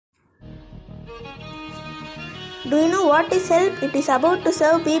Do you know what is Help? It is about to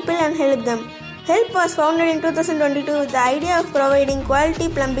serve people and help them. Help was founded in 2022 with the idea of providing quality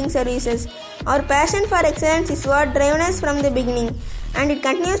plumbing services. Our passion for excellence is what driven us from the beginning, and it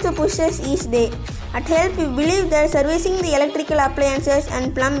continues to push us each day. At Help, we believe that servicing the electrical appliances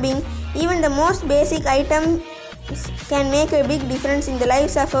and plumbing, even the most basic items, can make a big difference in the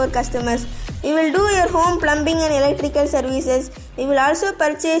lives of our customers. We will do your home plumbing and electrical services. We will also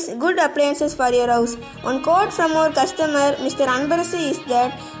purchase good appliances for your house. One quote from our customer, Mr. Anbarasu, is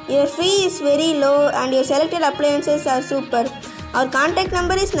that your fee is very low and your selected appliances are super. Our contact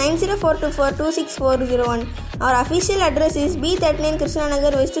number is 9042426401. Our official address is B39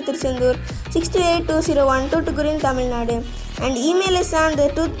 Krishnanagar West Tirchandur 628201 Tuticorin, Tamil Nadu, and email is on the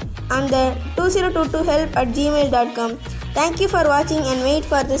 2022help@gmail.com. Thank you for watching and wait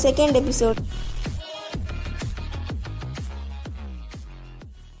for the second episode.